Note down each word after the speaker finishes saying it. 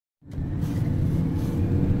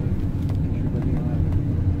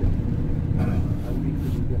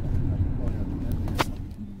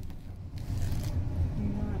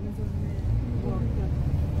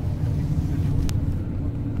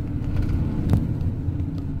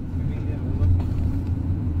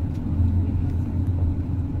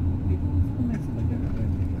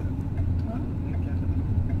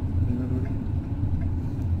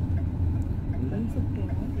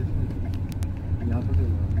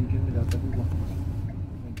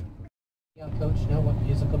Yeah, Coach, know what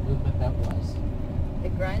musical movement that was? The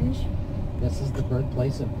grunge? This is the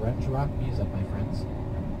birthplace of grunge rock music, my friends.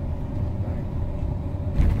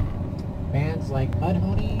 Bands like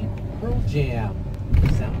Mudhoney, Pearl Jam,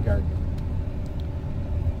 Soundgarden.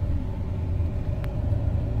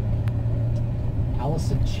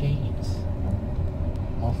 Alice in Chains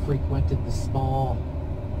all frequented the small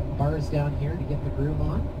bars down here to get the groove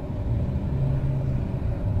on.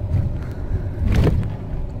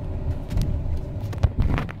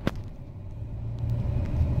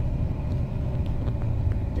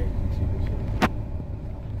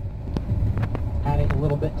 Adding a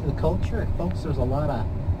little bit to the culture, and folks, there's a lot of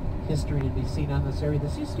history to be seen on this area.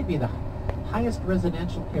 This used to be the highest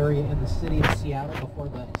residential area in the city of Seattle before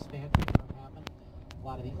the expansion happened. A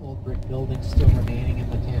lot of the old brick buildings still remaining in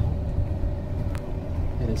the town.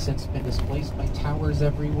 It has since been displaced by towers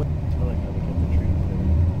everywhere.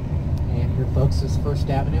 And here, folks, is First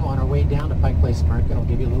Avenue on our way down to Pike Place Market. I'll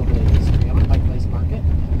give you a little bit of history on Pike Place Market.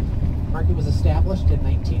 The market was established in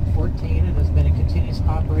 1914 and has been in continuous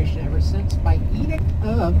operation ever since by edict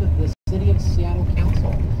of the City of Seattle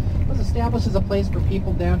Council. It was established as a place for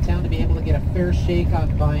people downtown to be able to get a fair shake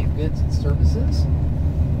on buying goods and services.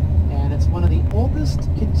 And it's one of the oldest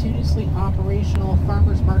continuously operational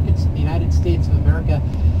farmers markets in the United States of America.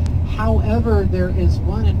 However, there is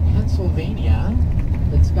one in Pennsylvania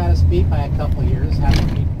that's got us beat by a couple years, having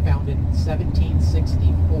been founded in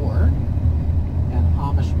 1764. An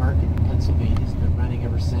Amish market in Pennsylvania has been running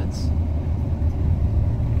ever since.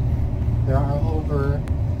 There are over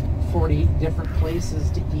 40 different places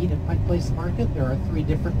to eat at Pike Place Market. There are 3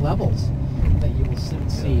 different levels that you will soon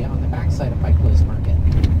see on the backside of Pike Place Market.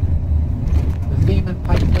 The theme in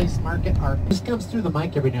Pike Place Market are... This comes through the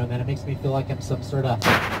mic every now and then. It makes me feel like I'm some sort of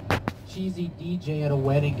cheesy DJ at a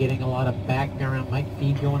wedding getting a lot of background mic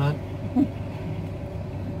feed going on.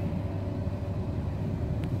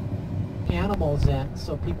 Animals in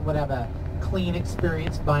so people would have a clean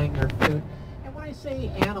experience buying their food. And when I say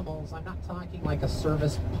animals, I'm not talking like a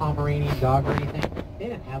service Pomeranian dog or anything. They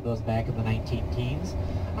didn't have those back in the 19-teens.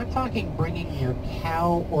 I'm talking bringing your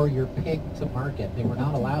cow or your pig to market. They were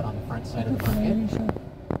not allowed on the front side of the market.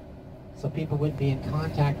 So people wouldn't be in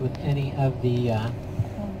contact with any of the,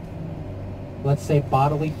 let's say,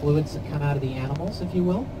 bodily fluids that come out of the animals, if you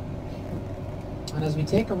will. And as we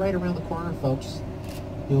take a right around the corner, folks,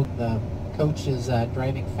 the coach is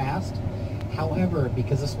driving fast. However,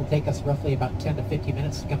 because this will take us roughly about 10 to 15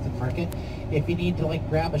 minutes to come to the market, if you need to like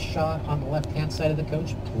grab a shot on the left-hand side of the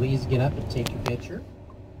coach, please get up and take your picture.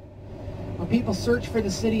 When people search for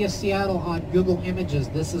the city of Seattle on Google Images,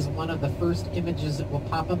 this is one of the first images that will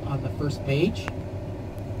pop up on the first page.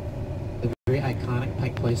 The very iconic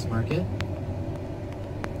Pike Place Market.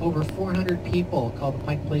 Over 400 people call the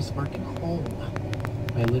Pike Place Market home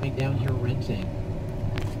by living down here renting.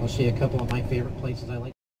 I'll show you a couple of my favorite places I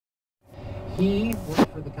like. He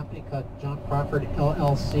worked for the company called John Crawford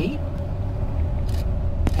LLC,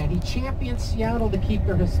 and he championed Seattle to keep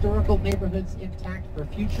their historical neighborhoods intact for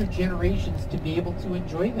future generations to be able to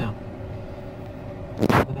enjoy them. In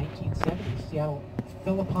the 1970s, Seattle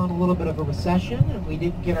fell upon a little bit of a recession, and we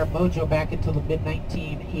didn't get our mojo back until the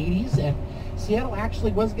mid-1980s, and Seattle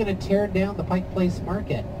actually was going to tear down the Pike Place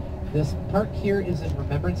Market. This park here is in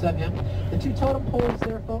remembrance of him. The 2 totem poles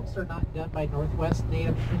there, folks, are not done by Northwest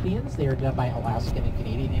Native Indians. They are done by Alaskan and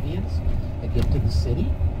Canadian Indians, a gift to the city.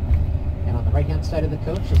 And on the right-hand side of the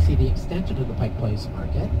coach, you'll see the extension of the Pike Place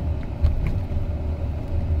Market.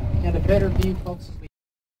 And a better view, folks,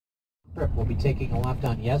 we'll be taking a left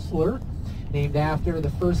on Yesler, named after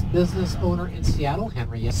the first business owner in Seattle,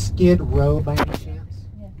 Henry Skid Row, by any chance?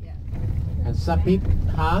 Yeah. And some people,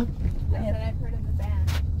 huh? Yeah, I've heard of the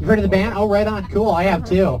band. You've heard of the band? Oh, right on. Cool. I have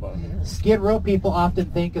too. Skid Row people often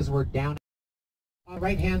think as we're down on the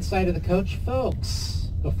right-hand side of the coach, folks,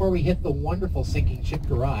 before we hit the wonderful Sinking Ship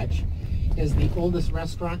Garage, is the oldest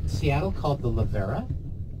restaurant in Seattle called the La Vera.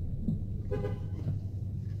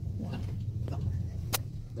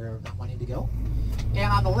 They're not wanting to go.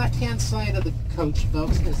 And on the left-hand side of the coach,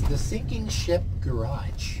 folks, is the Sinking Ship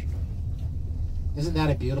Garage. Isn't that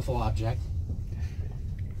a beautiful object?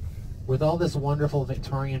 With all this wonderful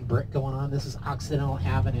Victorian brick going on, this is Occidental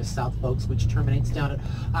Avenue South, folks, which terminates down at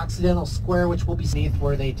Occidental Square, which will be beneath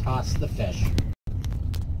where they toss the fish.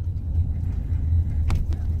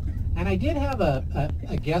 And I did have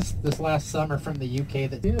a guest this last summer from the UK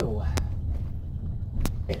that do.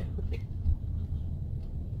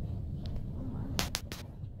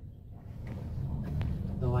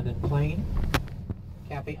 The London Plain.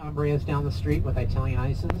 Cafe Umbria is down the street with Italian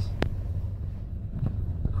ices.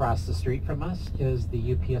 across the street from us is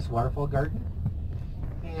the UPS Waterfall Garden.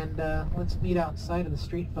 And let's meet outside of the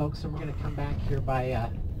street, folks, and we're going to come back here by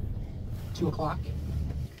 2 o'clock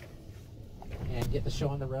and get the show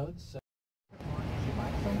on the road. So, is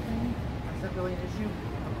that really an issue?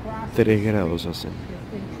 Across 3 grados hacen.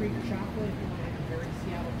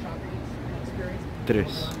 3.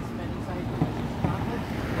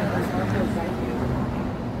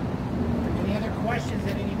 Any other questions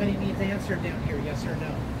that anybody needs answered down here, yes or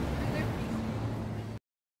no?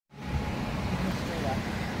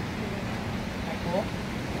 Cool.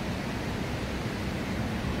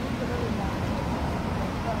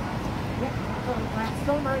 Yep, last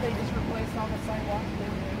summer they just replaced all the sidewalks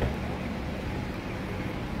down there.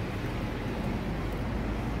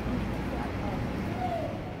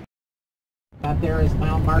 That there is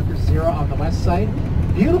mile marker 0 on the west side.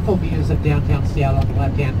 Beautiful views of downtown Seattle on the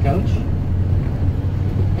left-hand coach.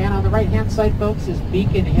 And on the right-hand side, folks, is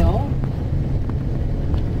Beacon Hill.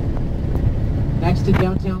 Next to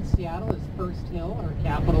downtown Seattle is First Hill, or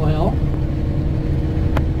Capitol Hill.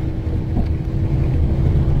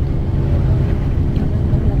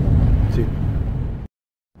 Sí.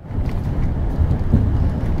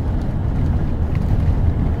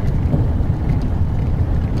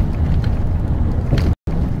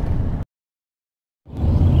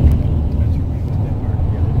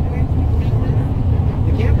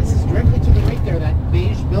 The campus is directly to the right there, that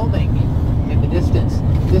beige building in the distance.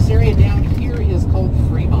 This area down here is called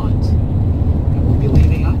Fremont. And we'll be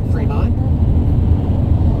leaving on Fremont.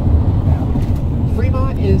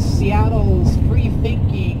 Fremont is Seattle's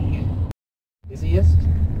free-thinking busiest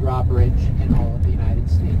drawbridge in all of the United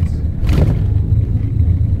States.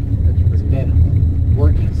 It's been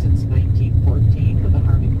working since 1914 when the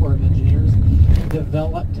Army Corps of Engineers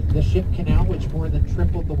developed the ship canal, which more than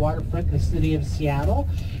tripled the waterfront in the city of Seattle.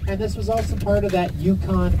 And this was also part of that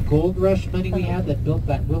Yukon gold rush money we had that built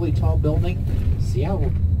that really tall building.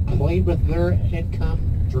 Seattle played with their income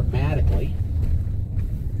dramatically.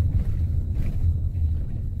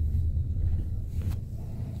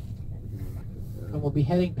 And we'll be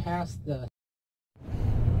heading past the...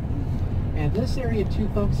 And this area too,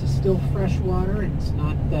 folks, is still fresh water, and it's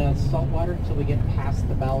not salt water until we get past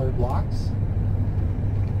the Ballard Locks.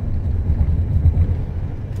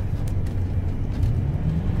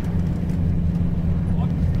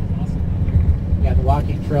 Yeah, the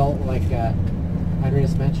walking trail, like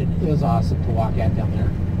Andreas mentioned, is awesome to walk at down there.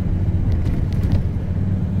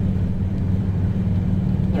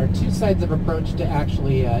 There are 2 sides of approach to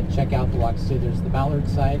actually check out the locks too. There's the Ballard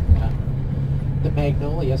side, the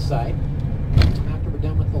Magnolia side. After we're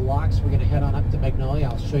done with the locks, we're going to head on up to Magnolia.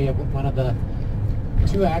 I'll show you what one of the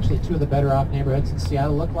two of the better off neighborhoods in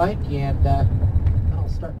Seattle look like, and I'll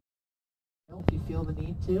start if you feel the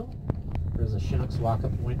need to. There's a Chinooks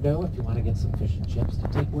walk-up window if you want to get some fish and chips to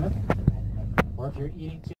take with, or if you're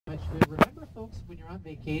eating too much food. Remember, folks, when you're on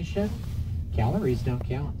vacation, calories don't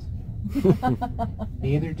count.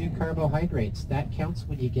 Neither do carbohydrates. That counts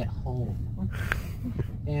when you get home.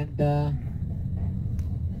 And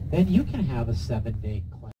then you can have a 7-day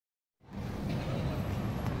cleanse.